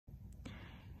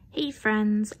Hey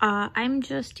friends, I'm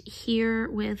just here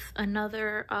with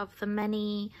another of the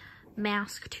many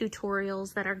mask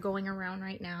tutorials that are going around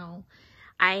right now.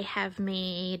 I have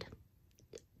made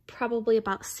probably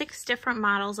about 6 different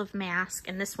models of mask,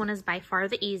 and this one is by far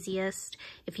the easiest.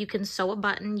 If you can sew a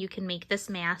button, you can make this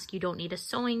mask. You don't need a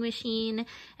sewing machine,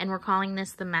 and we're calling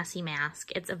this the messy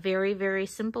mask. It's a very, very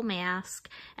simple mask,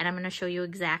 and I'm going to show you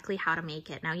exactly how to make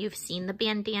it. Now, you've seen the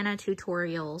bandana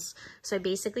tutorials, so I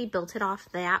basically built it off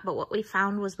that, but what we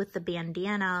found was with the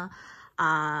bandana,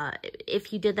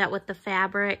 if you did that with the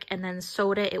fabric and then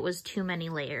sewed it, it was too many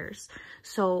layers.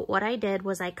 So what I did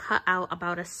was I cut out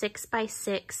about a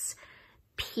 6x6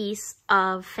 piece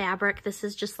of fabric. This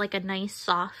is just like a nice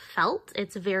soft felt.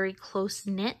 It's very close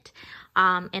knit,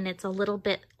 and it's a little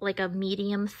bit like a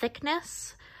medium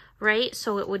thickness, right?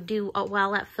 So it would do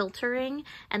well at filtering,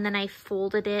 and then I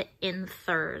folded it in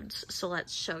thirds. So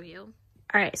let's show you.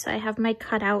 All right, so I have my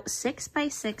cut out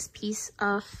 6x6 piece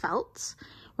of felt.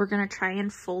 We're gonna try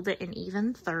and fold it in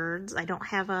even thirds. I don't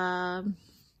have a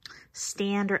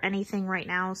stand or anything right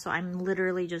now, so I'm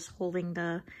literally just holding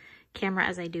the camera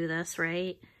as I do this,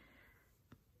 right?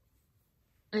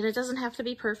 And it doesn't have to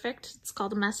be perfect. It's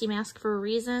called a messy mask for a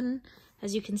reason.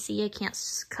 As you can see, I can't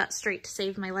cut straight to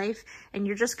save my life. And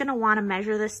you're just gonna wanna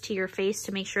measure this to your face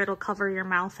to make sure it'll cover your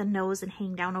mouth and nose and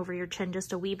hang down over your chin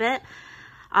just a wee bit.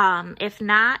 If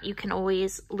not, you can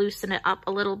always loosen it up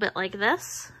a little bit like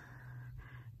this.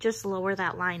 Just lower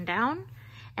that line down.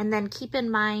 And then keep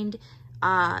in mind,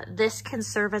 this can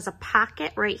serve as a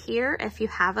pocket right here. If you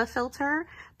have a filter,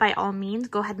 by all means,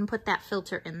 go ahead and put that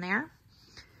filter in there.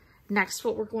 Next,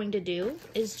 what we're going to do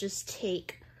is just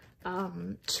take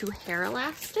 2 hair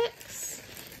elastics.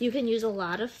 You can use a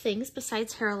lot of things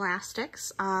besides hair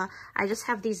elastics. I just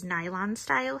have these nylon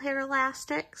style hair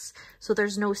elastics, so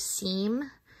there's no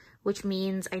seam, which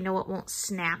means I know it won't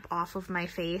snap off of my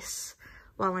face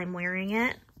while I'm wearing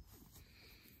it.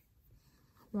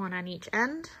 One on each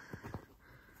end.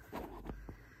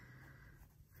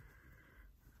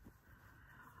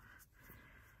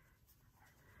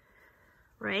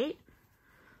 Right?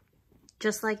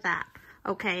 Just like that.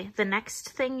 Okay, the next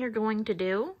thing you're going to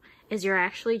do is you're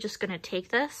actually just going to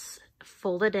take this,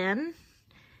 fold it in,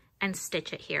 and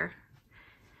stitch it here.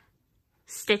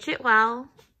 Stitch it well.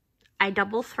 I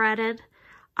double threaded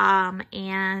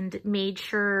and made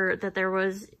sure that there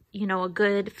was, you know, a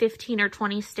good 15 or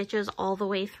 20 stitches all the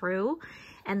way through,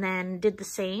 and then did the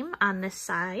same on this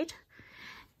side.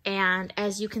 And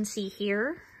as you can see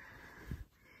here,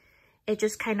 it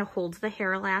just kind of holds the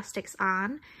hair elastics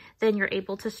on. Then you're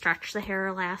able to stretch the hair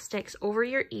elastics over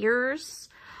your ears,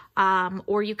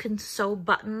 or you can sew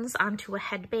buttons onto a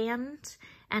headband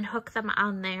and hook them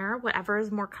on there, whatever is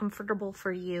more comfortable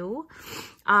for you.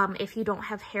 If you don't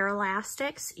have hair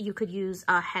elastics, you could use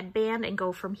a headband and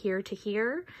go from here to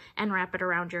here and wrap it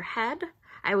around your head.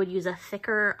 I would use a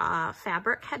thicker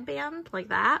fabric headband like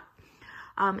that.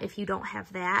 If you don't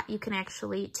have that, you can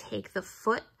actually take the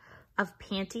foot of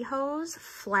pantyhose,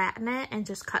 flatten it, and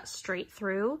just cut straight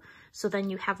through. So then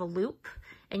you have a loop,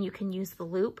 and you can use the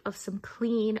loop of some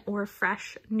clean or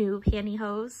fresh new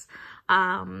pantyhose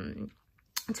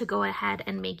to go ahead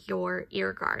and make your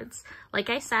ear guards. Like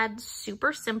I said,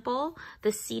 super simple. The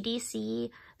CDC,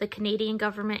 the Canadian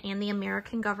government, and the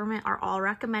American government are all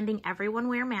recommending everyone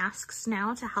wear masks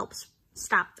now to help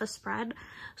stop the spread.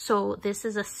 So this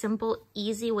is a simple,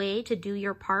 easy way to do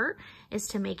your part, is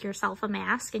to make yourself a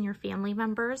mask and your family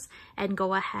members, and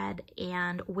go ahead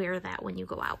and wear that when you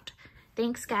go out.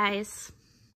 Thanks, guys.